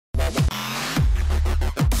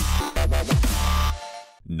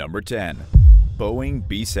Number 10. Boeing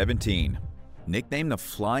B-17. Nicknamed the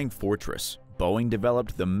Flying Fortress, Boeing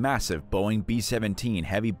developed the massive Boeing B-17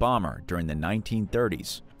 heavy bomber during the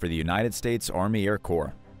 1930s for the United States Army Air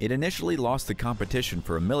Corps. It initially lost the competition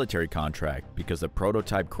for a military contract because the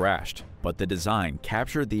prototype crashed, but the design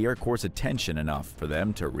captured the Air Corps' attention enough for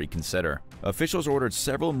them to reconsider. Officials ordered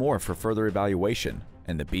several more for further evaluation,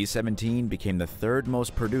 and the B-17 became the third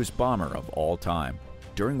most produced bomber of all time.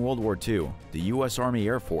 During World War II, the U.S. Army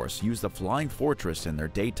Air Force used the Flying Fortress in their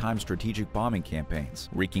daytime strategic bombing campaigns,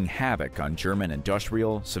 wreaking havoc on German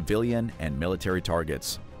industrial, civilian, and military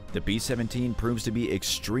targets. The B-17 proves to be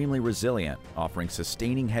extremely resilient, offering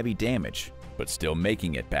sustaining heavy damage, but still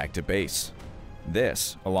making it back to base.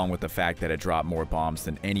 This, along with the fact that it dropped more bombs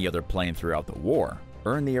than any other plane throughout the war,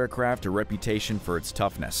 earned the aircraft a reputation for its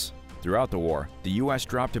toughness. Throughout the war, the U.S.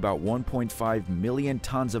 dropped about 1.5 million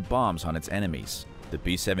tons of bombs on its enemies. The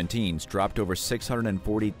B-17s dropped over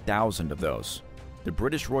 640,000 of those. The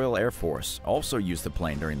British Royal Air Force also used the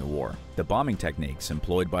plane during the war. The bombing techniques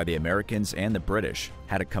employed by the Americans and the British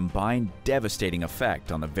had a combined devastating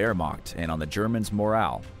effect on the Wehrmacht and on the Germans'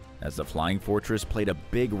 morale, as the Flying Fortress played a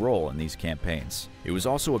big role in these campaigns. It was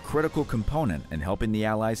also a critical component in helping the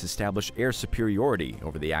Allies establish air superiority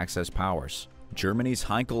over the Axis powers. Germany's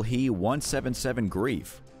Heinkel He 177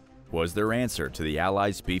 Grief was their answer to the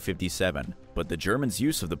Allies' B-57, but the Germans'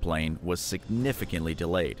 use of the plane was significantly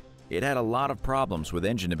delayed. It had a lot of problems with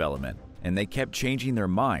engine development, and they kept changing their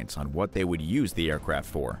minds on what they would use the aircraft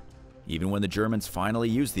for. Even when the Germans finally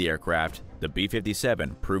used the aircraft, the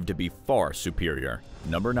B-57 proved to be far superior.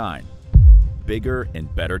 Number 9. Bigger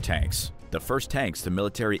and better tanks. The first tanks the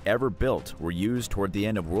military ever built were used toward the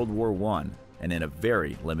end of World War I, and in a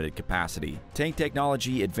very limited capacity. Tank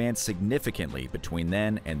technology advanced significantly between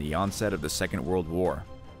then and the onset of the Second World War.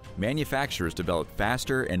 Manufacturers developed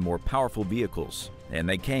faster and more powerful vehicles, and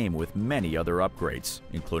they came with many other upgrades,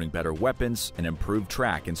 including better weapons and improved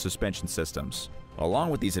track and suspension systems.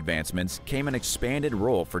 Along with these advancements came an expanded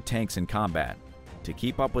role for tanks in combat. To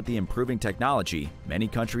keep up with the improving technology, many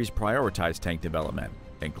countries prioritized tank development,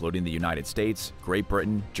 including the United States, Great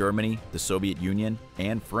Britain, Germany, the Soviet Union,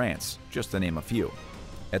 and France, just to name a few.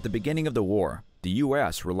 At the beginning of the war, the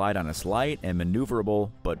U.S. relied on its light and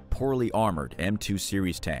maneuverable but poorly armored M2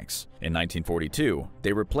 series tanks. In 1942,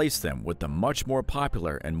 they replaced them with the much more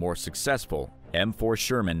popular and more successful M4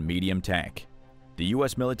 Sherman medium tank. The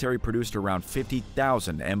U.S. military produced around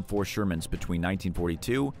 50,000 M4 Shermans between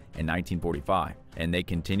 1942 and 1945, and they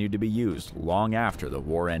continued to be used long after the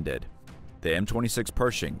war ended. The M26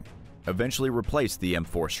 Pershing eventually replaced the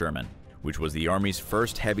M4 Sherman, which was the Army's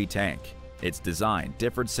first heavy tank. Its design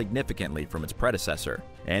differed significantly from its predecessor,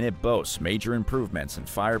 and it boasts major improvements in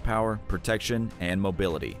firepower, protection, and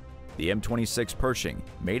mobility. The M26 Pershing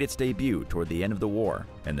made its debut toward the end of the war,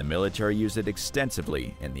 and the military used it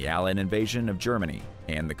extensively in the Allied invasion of Germany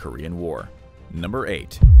and the Korean War. Number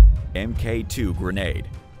 8. Mk2 Grenade.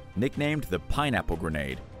 Nicknamed the Pineapple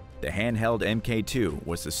Grenade, the handheld Mk2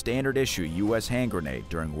 was the standard issue U.S. hand grenade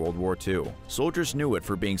during World War II. Soldiers knew it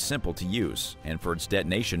for being simple to use and for its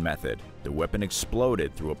detonation method. The weapon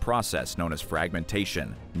exploded through a process known as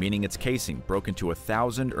fragmentation, meaning its casing broke into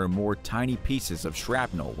 1,000 or more tiny pieces of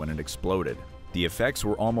shrapnel when it exploded. The effects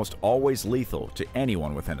were almost always lethal to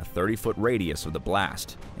anyone within a 30-foot radius of the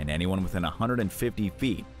blast, and anyone within 150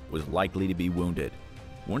 feet was likely to be wounded.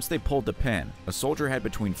 Once they pulled the pin, a soldier had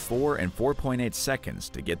between 4 and 4.8 seconds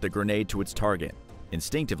to get the grenade to its target.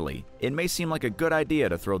 Instinctively, it may seem like a good idea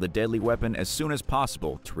to throw the deadly weapon as soon as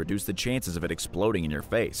possible to reduce the chances of it exploding in your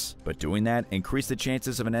face, but doing that increased the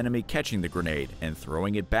chances of an enemy catching the grenade and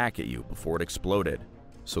throwing it back at you before it exploded.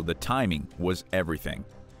 So the timing was everything.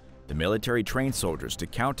 The military trained soldiers to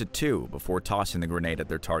count to 2 before tossing the grenade at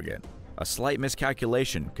their target. A slight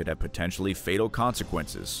miscalculation could have potentially fatal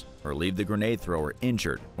consequences or leave the grenade thrower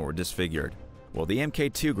injured or disfigured. While the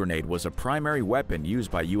Mk2 grenade was a primary weapon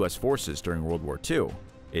used by U.S. forces during World War II,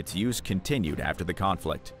 its use continued after the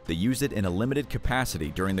conflict. They used it in a limited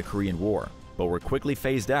capacity during the Korean War, but were quickly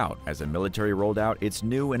phased out as the military rolled out its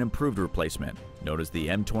new and improved replacement, known as the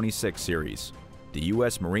M26 series. The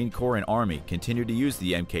U.S. Marine Corps and Army continued to use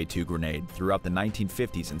the Mk2 grenade throughout the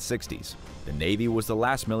 1950s and 60s. The Navy was the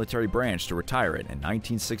last military branch to retire it in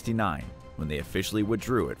 1969, when they officially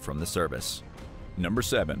withdrew it from the service. Number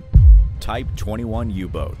 7. Type 21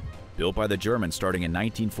 U-boat. Built by the Germans starting in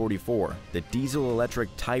 1944, the diesel-electric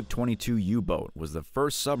Type 22 U-boat was the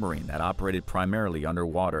first submarine that operated primarily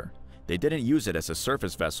underwater. They didn't use it as a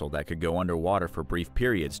surface vessel that could go underwater for brief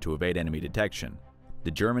periods to evade enemy detection.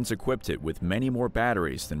 The Germans equipped it with many more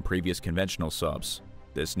batteries than previous conventional subs.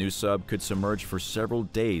 This new sub could submerge for several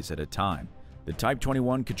days at a time, The Type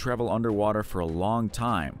 21 could travel underwater for a long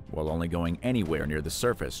time while only going anywhere near the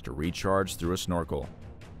surface to recharge through a snorkel.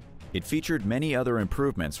 It featured many other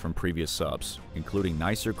improvements from previous subs, including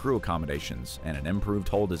nicer crew accommodations and an improved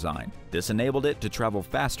hull design. This enabled it to travel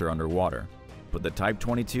faster underwater. But the Type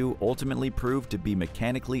 22 ultimately proved to be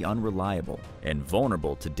mechanically unreliable and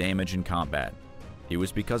vulnerable to damage in combat. It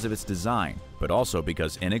was because of its design, but also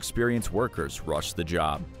because inexperienced workers rushed the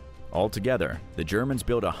job. Altogether, the Germans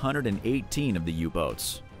built 118 of the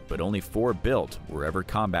U-boats, but only 4 built were ever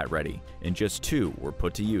combat ready, and just 2 were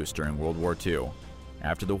put to use during World War II.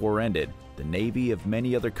 After the war ended, the Navy of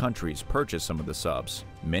many other countries purchased some of the subs.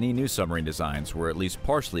 Many new submarine designs were at least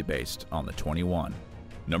partially based on the 21.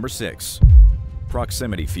 Number 6.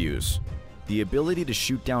 Proximity Fuse. The ability to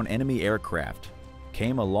shoot down enemy aircraft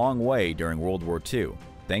came a long way during World War II,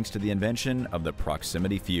 thanks to the invention of the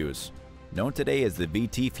proximity fuse. Known today as the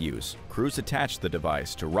VT fuse, crews attached the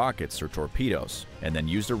device to rockets or torpedoes and then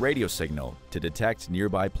used a radio signal to detect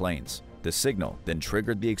nearby planes. The signal then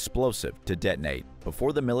triggered the explosive to detonate.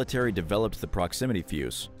 Before the military developed the proximity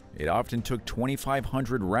fuse, it often took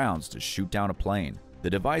 2,500 rounds to shoot down a plane. The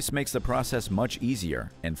device makes the process much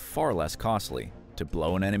easier and far less costly to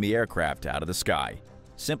blow an enemy aircraft out of the sky.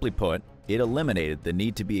 Simply put, it eliminated the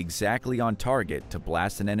need to be exactly on target to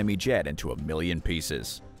blast an enemy jet into a million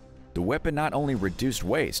pieces. The weapon not only reduced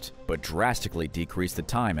waste, but drastically decreased the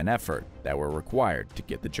time and effort that were required to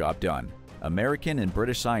get the job done. American and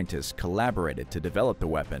British scientists collaborated to develop the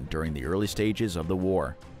weapon during the early stages of the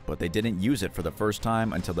war, but they didn't use it for the first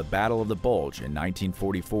time until the Battle of the Bulge in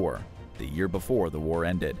 1944, the year before the war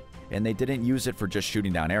ended. And they didn't use it for just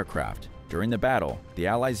shooting down aircraft. During the battle, the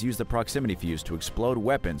Allies used the proximity fuse to explode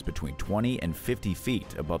weapons between 20 and 50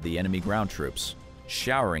 feet above the enemy ground troops,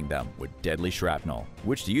 showering them with deadly shrapnel.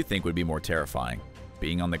 Which do you think would be more terrifying,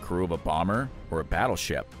 being on the crew of a bomber or a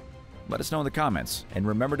battleship? Let us know in the comments, and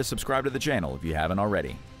remember to subscribe to the channel if you haven't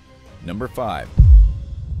already. Number 5.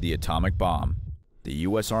 The atomic bomb. The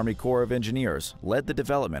U.S. Army Corps of Engineers led the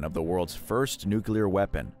development of the world's first nuclear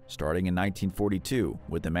weapon, starting in 1942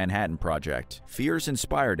 with the Manhattan Project. Fears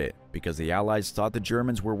inspired it because the Allies thought the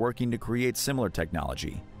Germans were working to create similar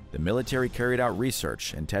technology. The military carried out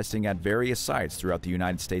research and testing at various sites throughout the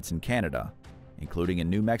United States and Canada, including in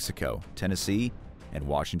New Mexico, Tennessee, and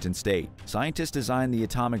Washington State. Scientists designed the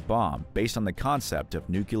atomic bomb based on the concept of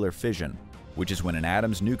nuclear fission, which is when an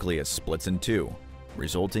atom's nucleus splits in two,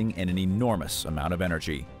 resulting in an enormous amount of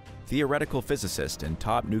energy. Theoretical physicist and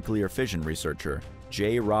top nuclear fission researcher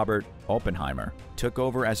J. Robert Oppenheimer took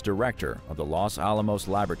over as director of the Los Alamos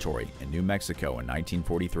Laboratory in New Mexico in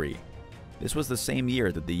 1943. This was the same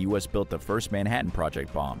year that the U.S. built the first Manhattan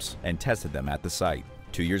Project bombs and tested them at the site.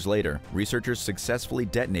 2 years later, researchers successfully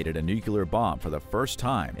detonated a nuclear bomb for the first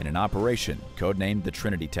time in an operation codenamed the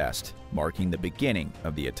Trinity Test, marking the beginning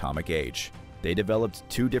of the atomic age. They developed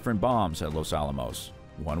 2 different bombs at Los Alamos.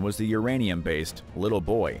 One was the uranium-based Little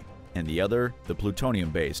Boy, and the other the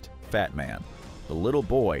plutonium-based Fat Man. The Little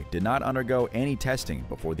Boy did not undergo any testing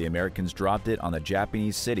before the Americans dropped it on the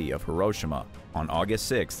Japanese city of Hiroshima on August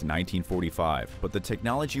 6, 1945, but the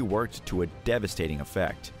technology worked to a devastating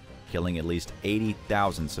effect, killing at least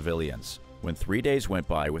 80,000 civilians. When 3 days went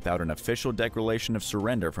by without an official declaration of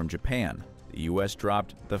surrender from Japan, the U.S.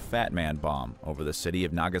 dropped the Fat Man bomb over the city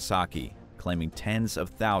of Nagasaki, claiming tens of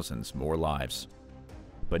thousands more lives.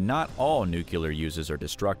 But not all nuclear uses are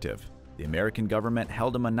destructive. The American government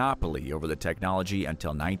held a monopoly over the technology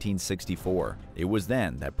until 1964. It was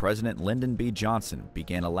then that President Lyndon B. Johnson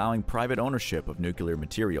began allowing private ownership of nuclear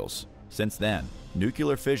materials. Since then,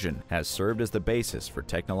 nuclear fission has served as the basis for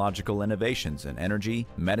technological innovations in energy,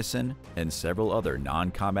 medicine, and several other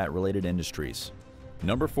non-combat related industries.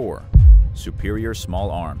 Number 4. Superior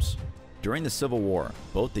small arms. During the Civil War,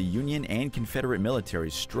 both the Union and Confederate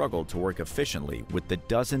militaries struggled to work efficiently with the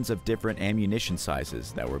dozens of different ammunition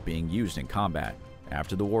sizes that were being used in combat.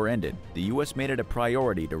 After the war ended, the U.S. made it a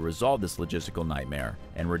priority to resolve this logistical nightmare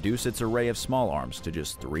and reduce its array of small arms to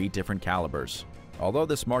just 3 different calibers. Although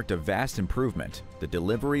this marked a vast improvement, the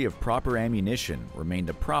delivery of proper ammunition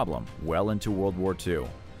remained a problem well into World War II.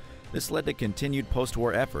 This led to continued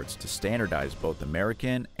post-war efforts to standardize both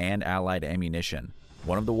American and Allied ammunition.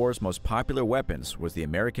 One of the war's most popular weapons was the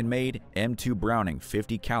American-made M2 Browning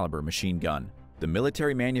 50 caliber machine gun. The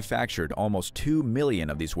military manufactured almost 2 million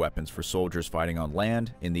of these weapons for soldiers fighting on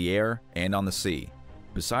land, in the air, and on the sea.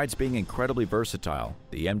 Besides being incredibly versatile,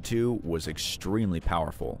 the M2 was extremely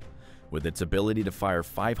powerful, with its ability to fire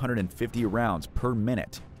 550 rounds per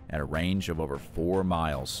minute at a range of over 4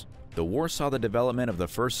 miles. The war saw the development of the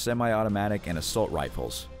first semi-automatic and assault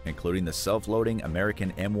rifles, including the self-loading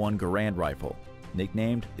American M1 Garand rifle,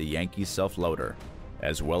 nicknamed the Yankee Self-Loader,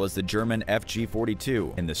 as well as the German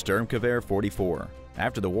FG-42 and the Sturmgewehr 44.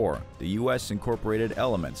 After the war, the U.S. incorporated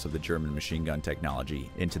elements of the German machine gun technology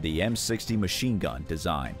into the M60 machine gun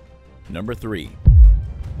design. Number 3.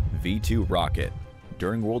 V-2 rocket.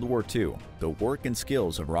 During World War II, the work and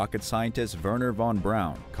skills of rocket scientist Wernher von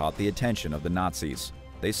Braun caught the attention of the Nazis.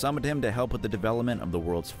 They summoned him to help with the development of the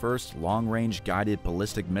world's first long-range guided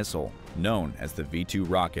ballistic missile, known as the V-2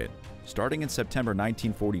 rocket. Starting in September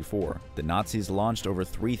 1944, the Nazis launched over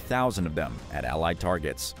 3,000 of them at Allied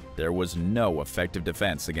targets. There was no effective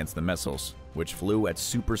defense against the missiles, which flew at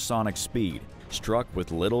supersonic speed, struck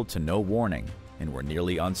with little to no warning, and were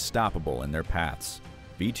nearly unstoppable in their paths.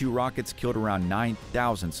 V-2 rockets killed around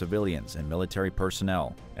 9,000 civilians and military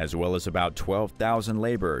personnel, as well as about 12,000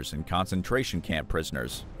 laborers and concentration camp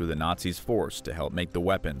prisoners who the Nazis forced to help make the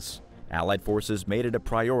weapons. Allied forces made it a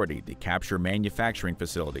priority to capture manufacturing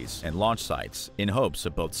facilities and launch sites in hopes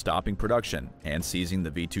of both stopping production and seizing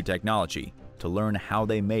the V-2 technology to learn how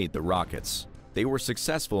they made the rockets. They were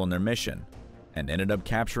successful in their mission and ended up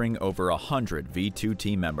capturing over 100 V-2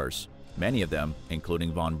 team members. Many of them,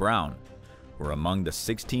 including von Braun, were among the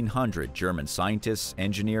 1,600 German scientists,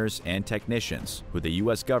 engineers, and technicians who the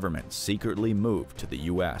U.S. government secretly moved to the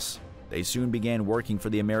U.S. They soon began working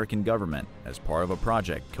for the American government as part of a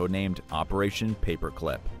project codenamed Operation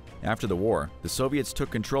Paperclip. After the war, the Soviets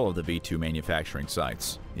took control of the V-2 manufacturing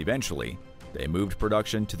sites. Eventually, they moved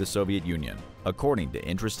production to the Soviet Union. According to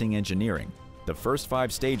Interesting Engineering, the first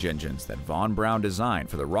 5 stage engines that von Braun designed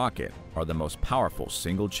for the rocket are the most powerful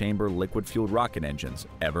single-chamber liquid-fueled rocket engines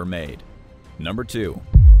ever made. Number 2.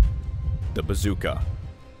 The Bazooka.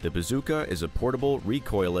 The bazooka is a portable,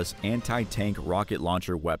 recoilless, anti-tank rocket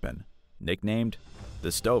launcher weapon. Nicknamed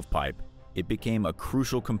the Stovepipe, it became a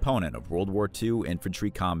crucial component of World War II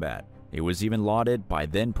infantry combat. It was even lauded by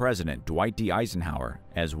then-President Dwight D. Eisenhower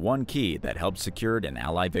as one key that helped secure an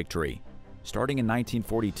Allied victory. Starting in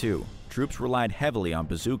 1942, troops relied heavily on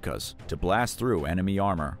bazookas to blast through enemy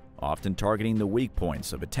armor, often targeting the weak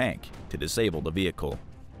points of a tank to disable the vehicle.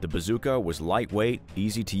 The bazooka was lightweight,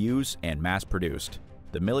 easy to use, and mass-produced.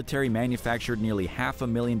 The military manufactured nearly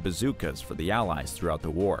 500,000 bazookas for the Allies throughout the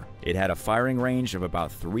war. It had a firing range of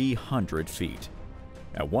about 300 feet.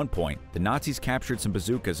 At one point, the Nazis captured some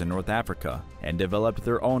bazookas in North Africa and developed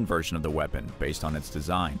their own version of the weapon based on its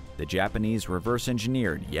design. The Japanese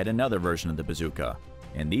reverse-engineered yet another version of the bazooka,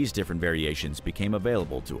 and these different variations became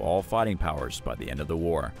available to all fighting powers by the end of the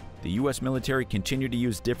war. The U.S. military continued to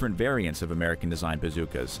use different variants of American-designed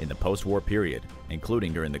bazookas in the post-war period,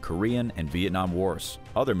 including during the Korean and Vietnam Wars.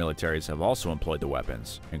 Other militaries have also employed the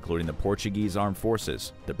weapons, including the Portuguese Armed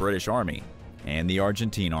Forces, the British Army, and the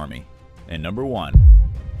Argentine Army. And number 1,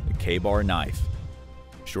 the Ka-Bar knife.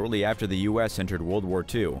 Shortly after the U.S. entered World War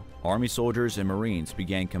II, Army soldiers and Marines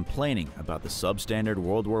began complaining about the substandard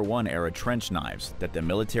World War I-era trench knives that the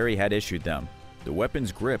military had issued them. The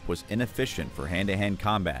weapon's grip was inefficient for hand-to-hand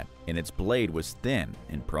combat, and its blade was thin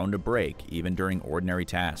and prone to break even during ordinary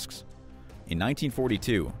tasks. In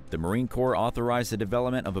 1942, the Marine Corps authorized the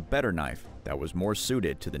development of a better knife that was more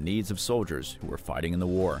suited to the needs of soldiers who were fighting in the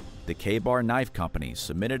war. The Ka-Bar Knife Company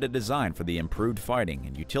submitted a design for the improved fighting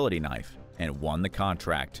and utility knife and won the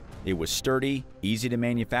contract. It was sturdy, easy to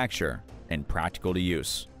manufacture, and practical to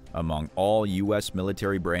use among all U.S.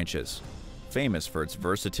 military branches. Famous for its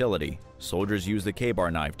versatility, soldiers used the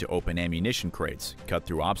Ka-Bar knife to open ammunition crates, cut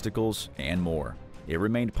through obstacles, and more. It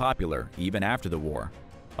remained popular even after the war.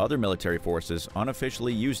 Other military forces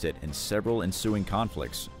unofficially used it in several ensuing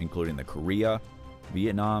conflicts, including the Korea,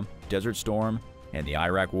 Vietnam, Desert Storm, and the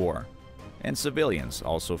Iraq War. And civilians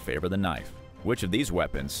also favor the knife. Which of these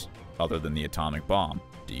weapons, other than the atomic bomb,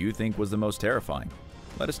 do you think was the most terrifying?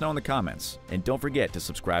 Let us know in the comments, and don't forget to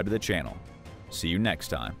subscribe to the channel. See you next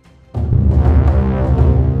time.